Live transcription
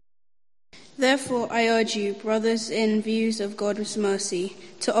Therefore, I urge you, brothers, in views of God's mercy,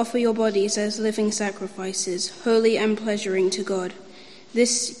 to offer your bodies as living sacrifices, holy and pleasuring to God.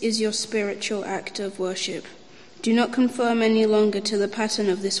 This is your spiritual act of worship. Do not conform any longer to the pattern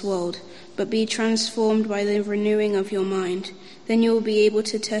of this world, but be transformed by the renewing of your mind. Then you will be able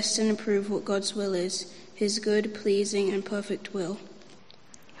to test and approve what God's will is, his good, pleasing, and perfect will.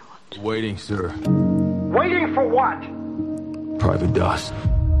 Waiting, sir. Waiting for what? Private Doss.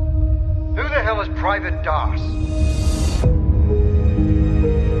 Who the hell is Private Doss?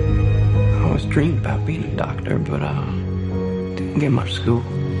 I always dreamed about being a doctor, but didn't get much school.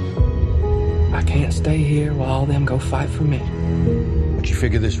 I can't stay here while all them go fight for me. Don't you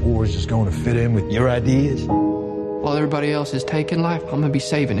figure this war is just going to fit in with your ideas? While everybody else is taking life, I'm gonna be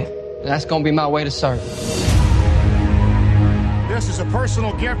saving it. And that's gonna be my way to serve. This is a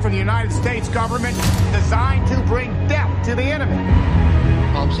personal gift from the United States government designed to bring death to the enemy.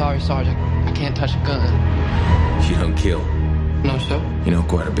 Oh, I'm sorry, Sergeant. I can't touch a gun. You don't kill. No, sir. You know,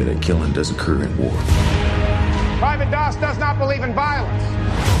 quite a bit of killing does occur in war. Private Doss does not believe in violence.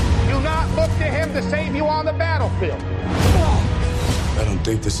 Do not look to him to save you on the battlefield. I don't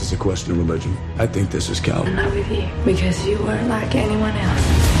think this is a question of religion. I think this is coward. I'm not with you because you weren't like anyone else.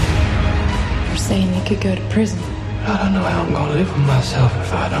 You're saying you could go to prison. I don't know how I'm gonna live with myself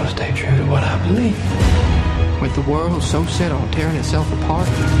if I don't stay true to what I believe. With the world so set on tearing itself apart,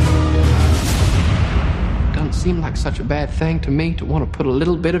 it doesn't seem like such a bad thing to me to want to put a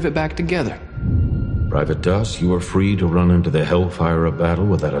little bit of it back together. Private Doss, you are free to run into the hellfire of battle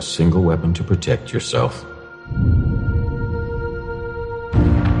without a single weapon to protect yourself.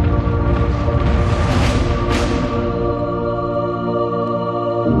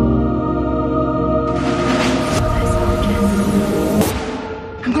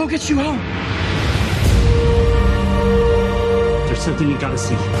 I'm gonna get you home. There's something you gotta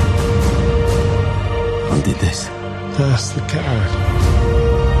see. Who did this? That's the coward.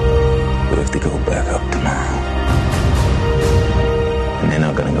 We have to go back up tomorrow. And they're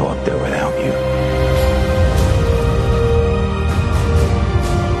not gonna go up there without you.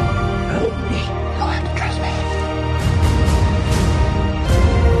 Help me. You don't have to trust me.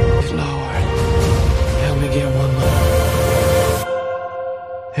 Lord, help me get one more.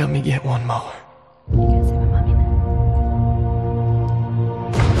 Help me get one more.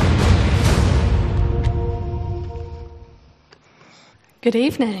 Good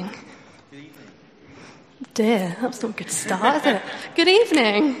evening. Dear, that's not a good start, is it? Good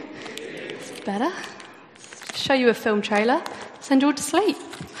evening. It's better. Show you a film trailer, send you all to sleep.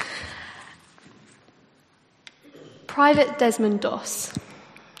 Private Desmond Doss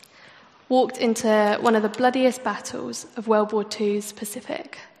walked into one of the bloodiest battles of World War II's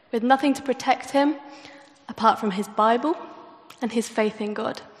Pacific with nothing to protect him apart from his Bible and his faith in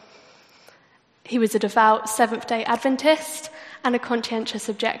God. He was a devout Seventh-day Adventist and a conscientious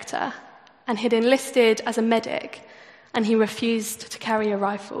objector, and he'd enlisted as a medic, and he refused to carry a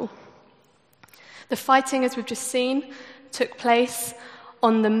rifle. The fighting, as we've just seen, took place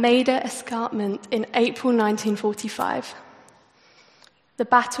on the Maida Escarpment in April 1945. The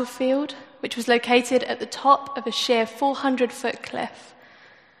battlefield, which was located at the top of a sheer 400-foot cliff,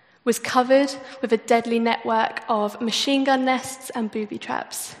 was covered with a deadly network of machine gun nests and booby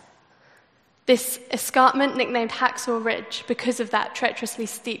traps. This escarpment, nicknamed Hacksaw Ridge because of that treacherously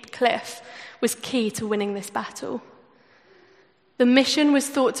steep cliff, was key to winning this battle. The mission was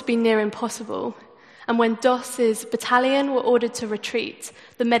thought to be near impossible, and when Doss's battalion were ordered to retreat,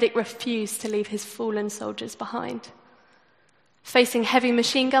 the medic refused to leave his fallen soldiers behind. Facing heavy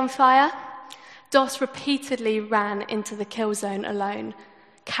machine gun fire, Doss repeatedly ran into the kill zone alone,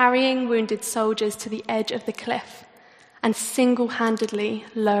 carrying wounded soldiers to the edge of the cliff and single-handedly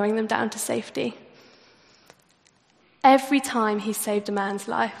lowering them down to safety. Every time he saved a man's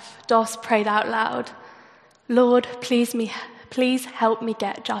life, Doss prayed out loud, "Lord, please help me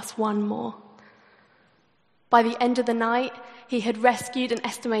get just one more." By the end of the night, he had rescued an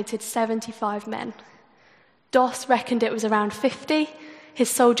estimated 75 men. Doss reckoned it was around 50.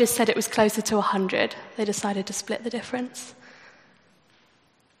 His soldiers said it was closer to 100. They decided to split the difference.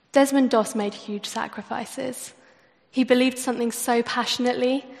 Desmond Doss made huge sacrifices. He believed something so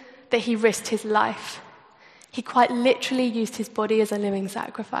passionately that he risked his life. He quite literally used his body as a living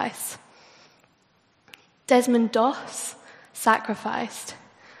sacrifice. Desmond Doss sacrificed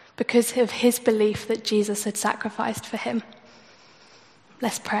because of his belief that Jesus had sacrificed for him.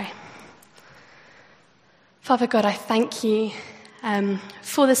 Let's pray. Father God, I thank you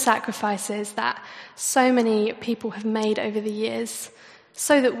for the sacrifices that so many people have made over the years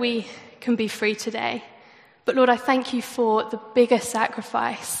so that we can be free today. But Lord, I thank you for the bigger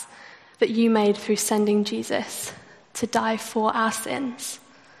sacrifice that you made through sending Jesus to die for our sins.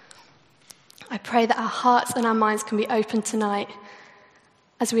 I pray that our hearts and our minds can be open tonight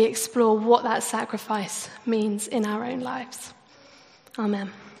as we explore what that sacrifice means in our own lives. Amen.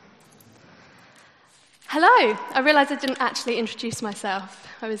 Hello. I realised I didn't actually introduce myself.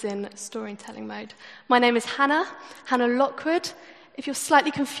 I was in storytelling mode. My name is Hannah Lockwood. If you're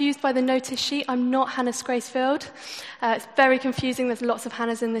slightly confused by the notice sheet, I'm not Hannah Scracefield. It's very confusing. There's lots of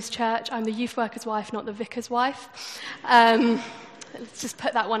Hannahs in this church. I'm the youth worker's wife, not the vicar's wife. Let's just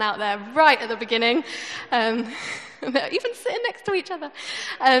put that one out there right at the beginning. They're even sitting next to each other.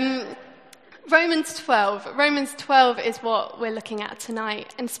 Romans 12. Romans 12 is what we're looking at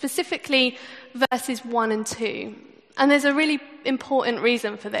tonight, and specifically verses 1 and 2. And there's a really important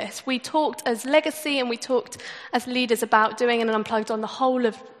reason for this. We talked as Legacy and we talked as leaders about doing an Unplugged on the whole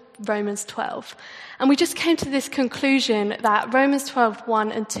of Romans 12. And we just came to this conclusion that Romans 12,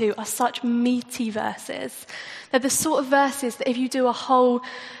 1 and 2 are such meaty verses. They're the sort of verses that if you do a whole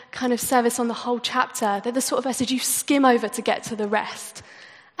kind of service on the whole chapter, they're the sort of verses you skim over to get to the rest.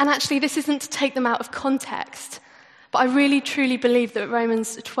 And actually, this isn't to take them out of context. But I really, truly believe that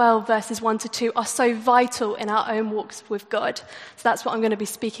Romans 12, verses 1 to 2 are so vital in our own walks with God. So that's what I'm going to be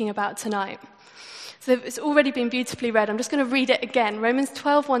speaking about tonight. So it's already been beautifully read. I'm just going to read it again. Romans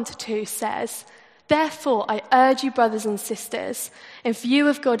 12, 1 to 2 says, "Therefore, I urge you, brothers and sisters, in view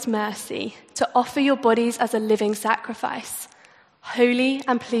of God's mercy, to offer your bodies as a living sacrifice, holy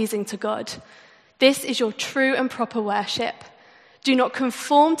and pleasing to God. This is your true and proper worship. Do not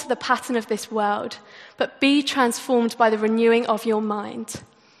conform to the pattern of this world, but be transformed by the renewing of your mind.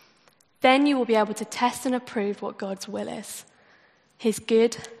 Then you will be able to test and approve what God's will is, his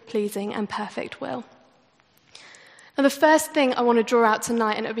good, pleasing, and perfect will." Now, the first thing I want to draw out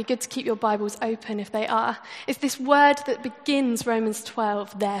tonight, and it would be good to keep your Bibles open if they are, is this word that begins Romans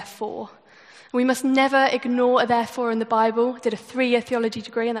 12, therefore. We must never ignore a therefore in the Bible. I did a 3-year theology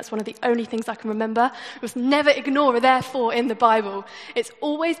degree, and that's one of the only things I can remember. We must never ignore a therefore in the Bible. It's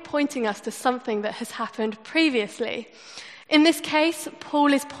always pointing us to something that has happened previously. In this case,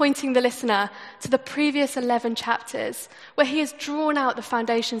 Paul is pointing the listener to the previous 11 chapters, where he has drawn out the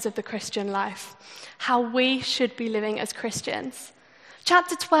foundations of the Christian life, how we should be living as Christians.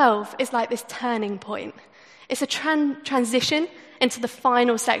 Chapter 12 is like this turning point. It's a transition into the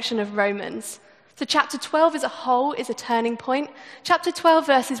final section of Romans. So chapter 12 as a whole is a turning point. Chapter 12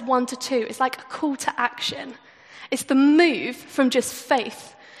 verses 1 to 2 is like a call to action. It's the move from just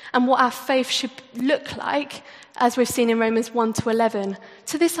faith and what our faith should look like, as we've seen in Romans 1 to 11,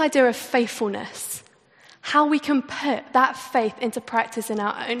 to this idea of faithfulness, how we can put that faith into practice in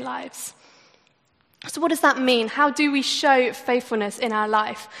our own lives. So what does that mean? How do we show faithfulness in our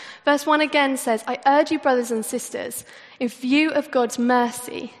life? Verse 1 again says, "I urge you, brothers and sisters, in view of God's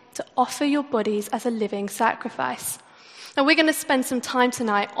mercy, to offer your bodies as a living sacrifice." Now, we're going to spend some time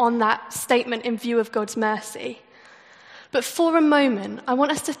tonight on that statement, in view of God's mercy. But for a moment, I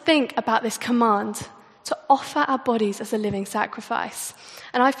want us to think about this command to offer our bodies as a living sacrifice.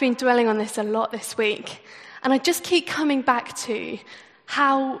 And I've been dwelling on this a lot this week. And I just keep coming back to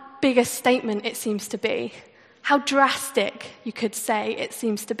how big a statement it seems to be, how drastic, you could say, it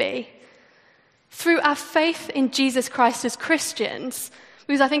seems to be. Through our faith in Jesus Christ as Christians,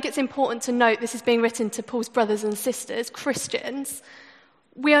 because I think it's important to note this is being written to Paul's brothers and sisters, Christians,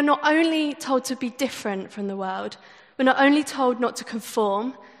 we are not only told to be different from the world, we're not only told not to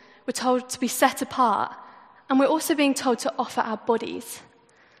conform, we're told to be set apart, and we're also being told to offer our bodies.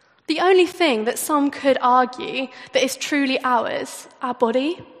 The only thing that some could argue that is truly ours, our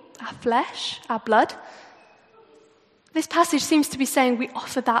body, our flesh, our blood, this passage seems to be saying we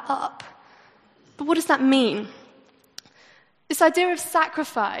offer that up. But what does that mean? This idea of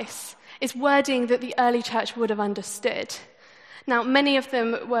sacrifice is wording that the early church would have understood. Now, many of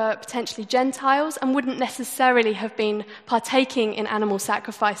them were potentially Gentiles and wouldn't necessarily have been partaking in animal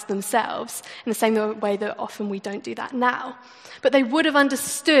sacrifice themselves, in the same way that often we don't do that now. But they would have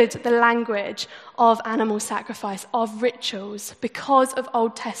understood the language of animal sacrifice, of rituals, because of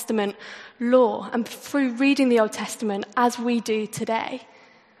Old Testament law, and through reading the Old Testament as we do today.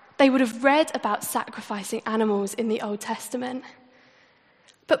 They would have read about sacrificing animals in the Old Testament.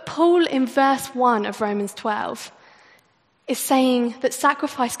 But Paul, in verse 1 of Romans 12, is saying that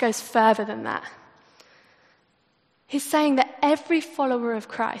sacrifice goes further than that. He's saying that every follower of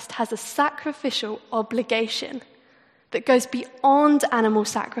Christ has a sacrificial obligation that goes beyond animal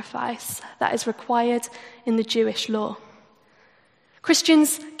sacrifice that is required in the Jewish law.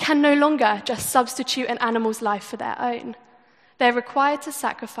 Christians can no longer just substitute an animal's life for their own. They're required to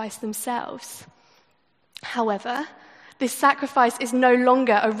sacrifice themselves. However, This sacrifice is no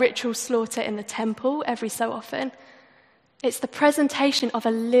longer a ritual slaughter in the temple every so often. It's the presentation of a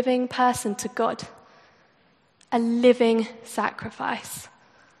living person to God. A living sacrifice.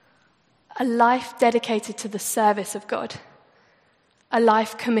 A life dedicated to the service of God. A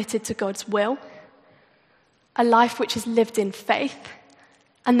life committed to God's will. A life which is lived in faith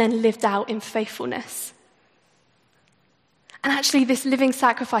and then lived out in faithfulness. And actually, this living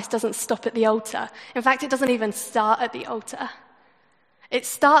sacrifice doesn't stop at the altar. In fact, it doesn't even start at the altar. It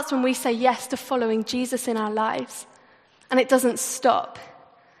starts when we say yes to following Jesus in our lives. And it doesn't stop.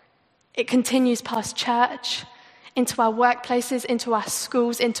 It continues past church, into our workplaces, into our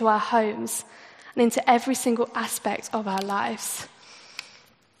schools, into our homes, and into every single aspect of our lives.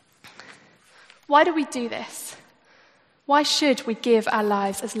 Why do we do this? Why should we give our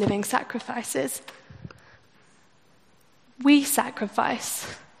lives as living sacrifices? We sacrifice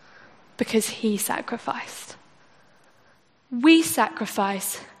because he sacrificed. We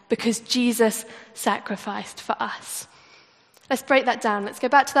sacrifice because Jesus sacrificed for us. Let's break that down. Let's go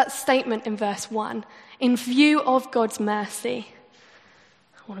back to that statement in verse 1. In view of God's mercy.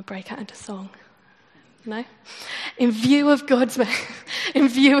 I want to break out into song. No? In view of God's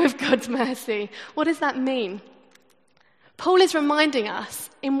mercy. What does that mean? Paul is reminding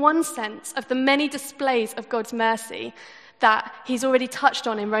us, in one sense, of the many displays of God's mercy that he's already touched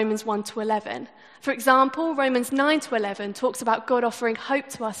on in Romans 1-11. For example, Romans 9-11 talks about God offering hope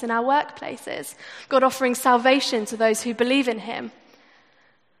to us in our workplaces, God offering salvation to those who believe in him.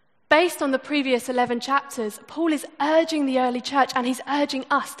 Based on the previous 11 chapters, Paul is urging the early church and he's urging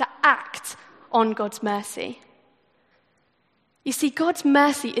us to act on God's mercy. You see, God's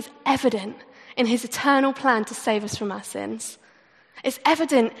mercy is evident in his eternal plan to save us from our sins. It's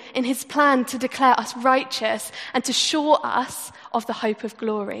evident in his plan to declare us righteous and to assure us of the hope of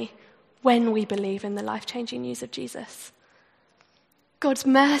glory when we believe in the life-changing news of Jesus. God's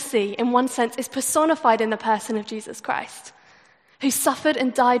mercy, in one sense, is personified in the person of Jesus Christ, who suffered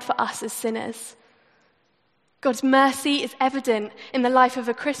and died for us as sinners. God's mercy is evident in the life of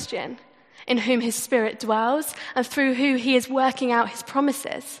a Christian, in whom his Spirit dwells and through who he is working out his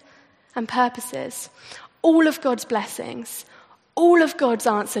promises and purposes. All of God's blessings, all of God's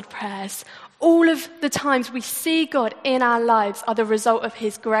answered prayers, all of the times we see God in our lives are the result of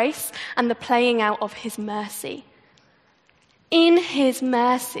his grace and the playing out of his mercy. In his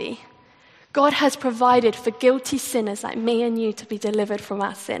mercy, God has provided for guilty sinners like me and you to be delivered from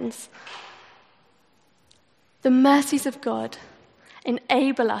our sins. The mercies of God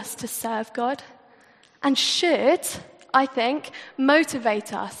enable us to serve God and should, I think,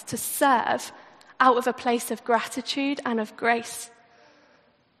 motivate us to serve out of a place of gratitude and of grace.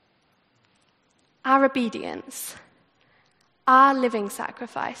 Our obedience, our living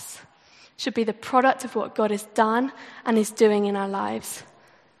sacrifice, should be the product of what God has done and is doing in our lives.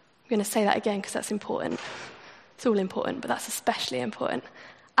 I'm going to say that again because that's important. It's all important, but that's especially important.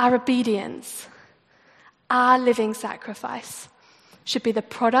 Our obedience, our living sacrifice, should be the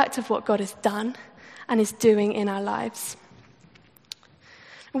product of what God has done and is doing in our lives.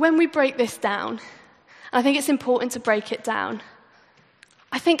 When we break this down, I think it's important to break it down.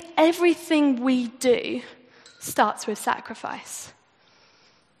 I think everything we do starts with sacrifice.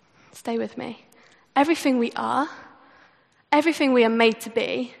 Stay with me. Everything we are, everything we are made to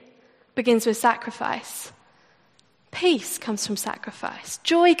be, begins with sacrifice. Peace comes from sacrifice.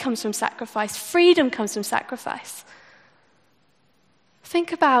 Joy comes from sacrifice. Freedom comes from sacrifice.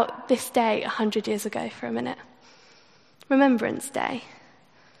 Think about this day 100 years ago for a minute. Remembrance Day.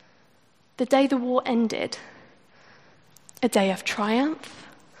 The day the war ended. A day of triumph.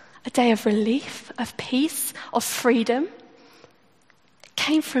 A day of relief, of peace, of freedom. It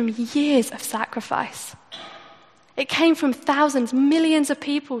came from years of sacrifice. It came from thousands, millions of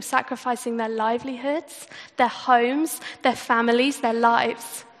people sacrificing their livelihoods, their homes, their families, their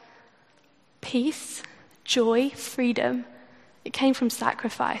lives. Peace, joy, freedom. It came from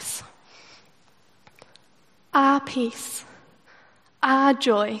sacrifice. Our peace, our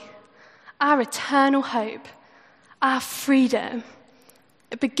joy, our eternal hope, our freedom,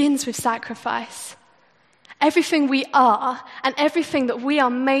 it begins with sacrifice. Everything we are and everything that we are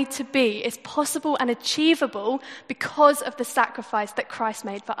made to be is possible and achievable because of the sacrifice that Christ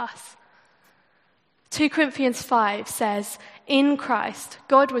made for us. 2 Corinthians 5 says, in Christ,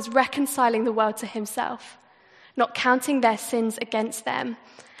 God was reconciling the world to himself, not counting their sins against them,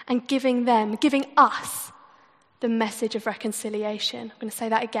 and giving us the message of reconciliation. I'm going to say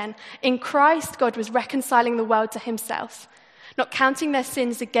that again. In Christ, God was reconciling the world to himself, not counting their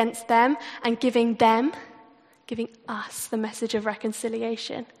sins against them, and giving us the message of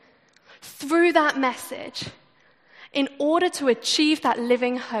reconciliation. Through that message, in order to achieve that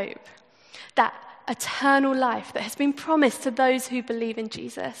living hope, that eternal life that has been promised to those who believe in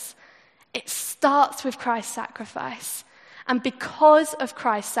Jesus, it starts with Christ's sacrifice. And because of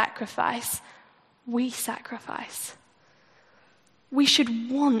Christ's sacrifice, we sacrifice. We should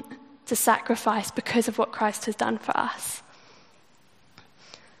want to sacrifice because of what Christ has done for us.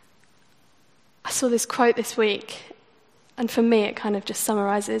 I saw this quote this week, and for me it kind of just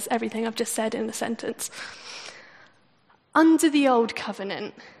summarizes everything I've just said in a sentence. Under the old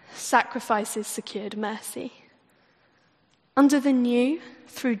covenant, sacrifices secured mercy. Under the new,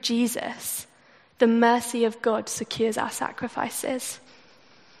 through Jesus, the mercy of God secures our sacrifices.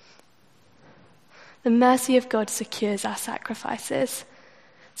 The mercy of God secures our sacrifices.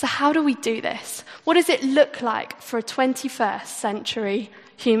 So how do we do this? What does it look like for a 21st century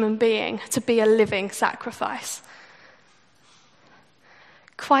human being to be a living sacrifice?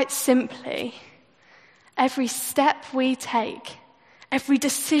 Quite simply, every step we take, every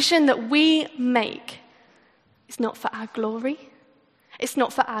decision that we make is not for our glory, it's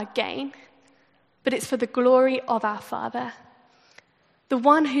not for our gain, but it's for the glory of our Father, the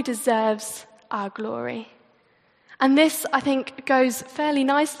one who deserves our glory. And this, I think, goes fairly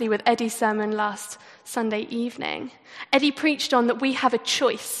nicely with Eddie's sermon last Sunday evening. Eddie preached on that we have a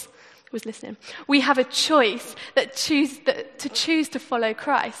choice. Who was listening? We have a choice to choose to follow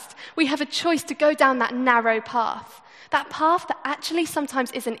Christ. We have a choice to go down that narrow path, that path that actually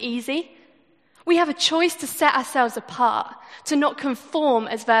sometimes isn't easy. We have a choice to set ourselves apart, to not conform,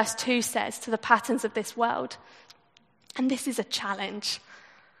 as verse 2 says, to the patterns of this world. And this is a challenge.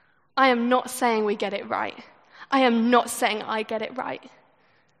 I am not saying we get it right. I am not saying I get it right.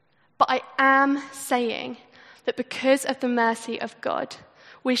 But I am saying that because of the mercy of God,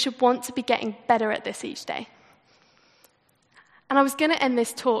 we should want to be getting better at this each day. And I was going to end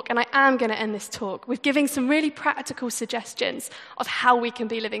this talk, and I am going to end this talk, with giving some really practical suggestions of how we can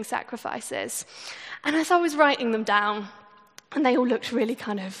be living sacrifices. And as I was writing them down, and they all looked really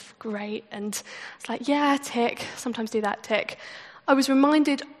kind of great, and it's like, yeah, tick, sometimes do that, tick. I was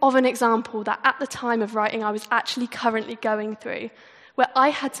reminded of an example that at the time of writing I was actually currently going through, where I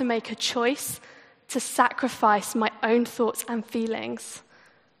had to make a choice to sacrifice my own thoughts and feelings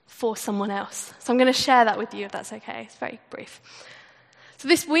for someone else. So I'm going to share that with you, if that's okay. It's very brief. So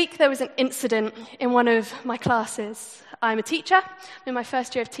this week there was an incident in one of my classes. I'm a teacher. I'm in my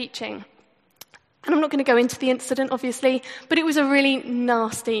first year of teaching. And I'm not going to go into the incident, obviously, but it was a really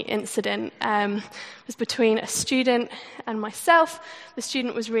nasty incident. It was between a student and myself. The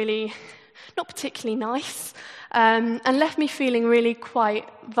student was really not particularly nice, and left me feeling really quite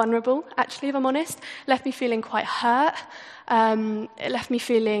vulnerable, actually, if I'm honest. Left me feeling quite hurt. It left me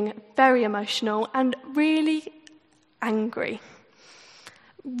feeling very emotional and really angry.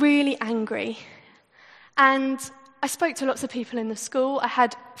 Really angry. And I spoke to lots of people in the school. I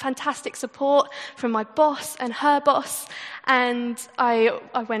had fantastic support from my boss and her boss, and I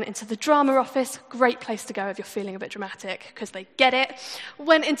went into the drama office. Great place to go if you're feeling a bit dramatic, because they get it.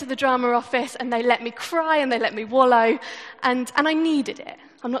 Went into the drama office, and they let me cry, and they let me wallow, and I needed it.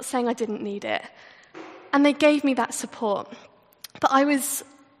 I'm not saying I didn't need it. And they gave me that support. But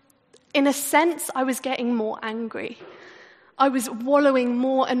in a sense, I was getting more angry. I was wallowing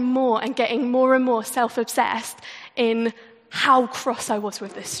more and more and getting more and more self-obsessed in how cross I was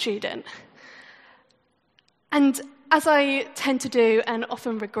with this student. And as I tend to do and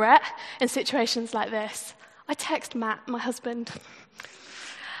often regret in situations like this, I text Matt, my husband.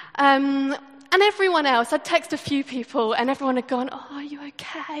 And everyone else, I'd text a few people, and everyone had gone, "Oh, are you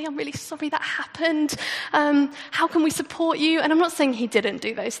okay? I'm really sorry that happened. How can we support you?" And I'm not saying he didn't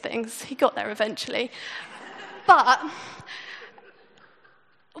do those things. He got there eventually. But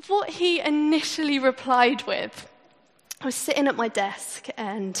what he initially replied with, I was sitting at my desk,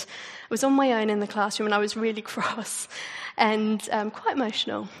 and I was on my own in the classroom, and I was really cross and quite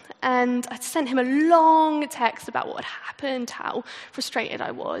emotional. And I sent him a long text about what had happened, how frustrated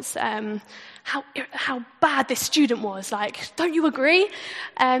I was, how bad this student was. Like, don't you agree?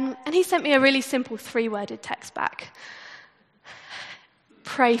 And he sent me a really simple 3-worded text back.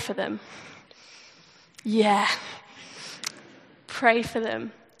 Pray for them. Yeah. Pray for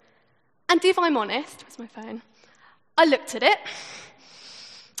them. And if I'm honest, where's my phone? I looked at it,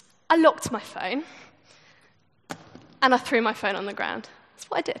 I locked my phone, and I threw my phone on the ground. That's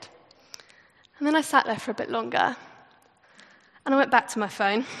what I did. And then I sat there for a bit longer, and I went back to my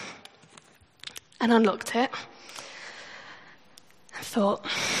phone, and unlocked it, and thought,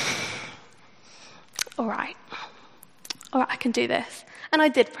 all right, I can do this. And I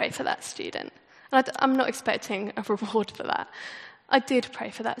did pray for that student. And I'm not expecting a reward for that. I did pray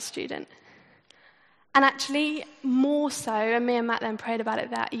for that student. And actually, more so, and me and Matt then prayed about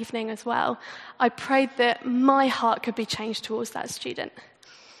it that evening as well, I prayed that my heart could be changed towards that student.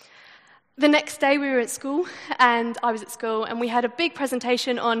 The next day we were at school, and I was at school, and we had a big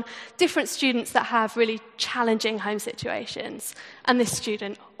presentation on different students that have really challenging home situations. And this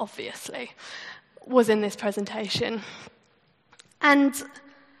student, obviously, was in this presentation. And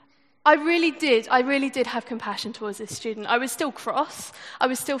I really did have compassion towards this student. I was still cross, I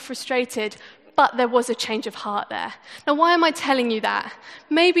was still frustrated, but there was a change of heart there. Now, why am I telling you that?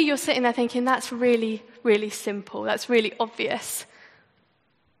 Maybe you're sitting there thinking, that's really, really simple, that's really obvious.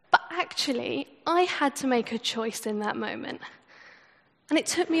 But actually, I had to make a choice in that moment. And it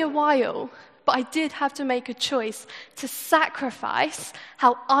took me a while, but I did have to make a choice to sacrifice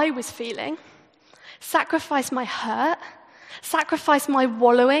how I was feeling, sacrifice my hurt, sacrifice my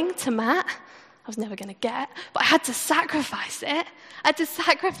wallowing to Matt. I was never going to get, but I had to sacrifice it. I had to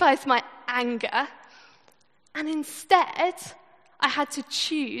sacrifice my anger. And instead, I had to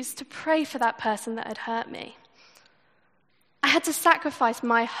choose to pray for that person that had hurt me. I had to sacrifice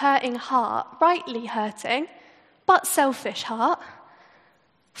my hurting heart, rightly hurting, but selfish heart,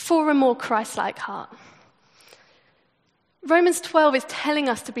 for a more Christ-like heart. Romans 12 is telling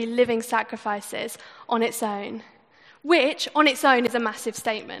us to be living sacrifices on its own, which on its own is a massive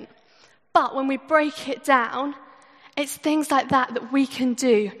statement. But when we break it down, it's things like that we can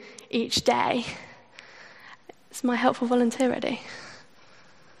do each day. Is my helpful volunteer ready?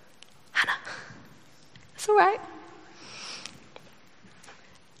 Hannah. That's all right.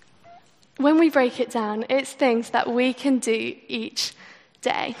 When we break it down, it's things that we can do each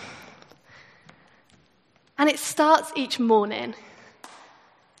day. And it starts each morning.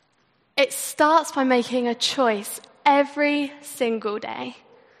 It starts by making a choice every single day.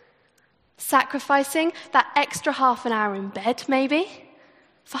 Sacrificing that extra half an hour in bed, maybe,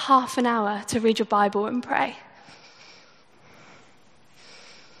 for half an hour to read your Bible and pray.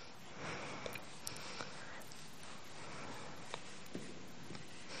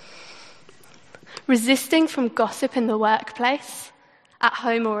 Resisting from gossip in the workplace, at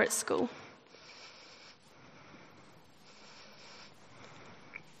home or at school.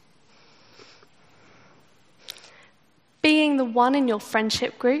 Being the one in your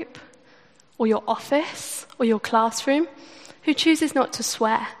friendship group, or your office, or your classroom, who chooses not to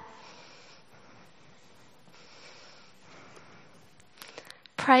swear.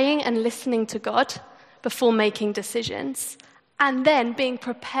 Praying and listening to God before making decisions, and then being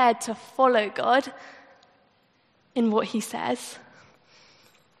prepared to follow God in what he says.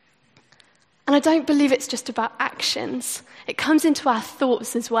 And I don't believe it's just about actions. It comes into our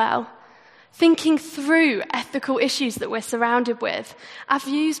thoughts as well. Thinking through ethical issues that we're surrounded with. Our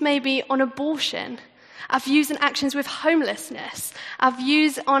views maybe on abortion. Our views and actions with homelessness. Our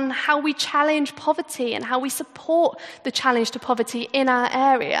views on how we challenge poverty and how we support the challenge to poverty in our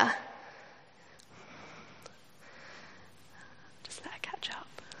area. Just let her catch up.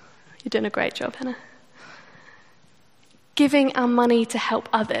 You're doing a great job, Hannah. Giving our money to help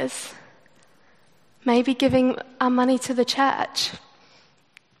others. Maybe giving our money to the church.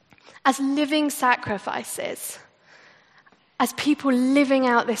 As living sacrifices, as people living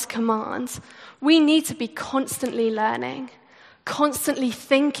out this command, we need to be constantly learning, constantly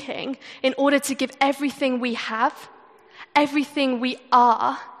thinking in order to give everything we have, everything we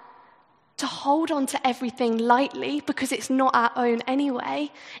are, to hold on to everything lightly because it's not our own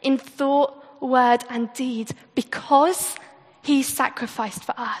anyway, in thought, word, and deed, because he sacrificed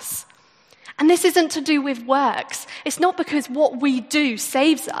for us. And this isn't to do with works. It's not because what we do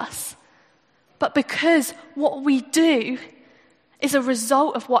saves us, but because what we do is a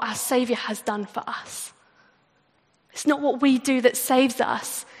result of what our Saviour has done for us. It's not what we do that saves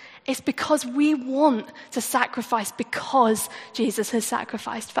us. It's because we want to sacrifice because Jesus has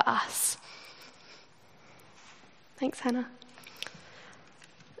sacrificed for us. Thanks, Hannah.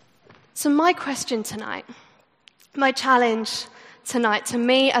 So my question tonight, my challenge tonight to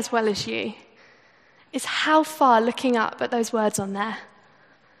me as well as you, is how far, looking up at those words on there,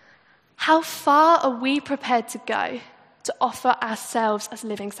 how far are we prepared to go to offer ourselves as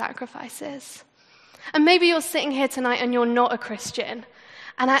living sacrifices? And maybe you're sitting here tonight and you're not a Christian,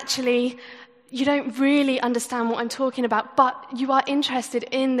 and actually you don't really understand what I'm talking about, but you are interested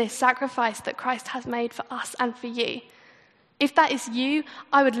in this sacrifice that Christ has made for us and for you. If that is you,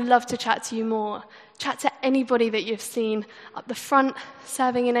 I would love to chat to you more. Chat to anybody that you've seen up the front,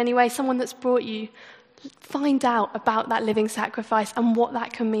 serving in any way, someone that's brought you. Find out about that living sacrifice and what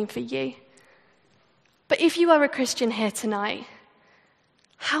that can mean for you. But if you are a Christian here tonight,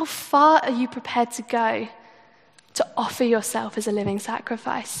 how far are you prepared to go to offer yourself as a living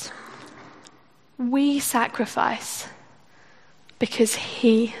sacrifice? We sacrifice because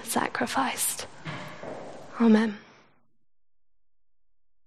he sacrificed. Amen.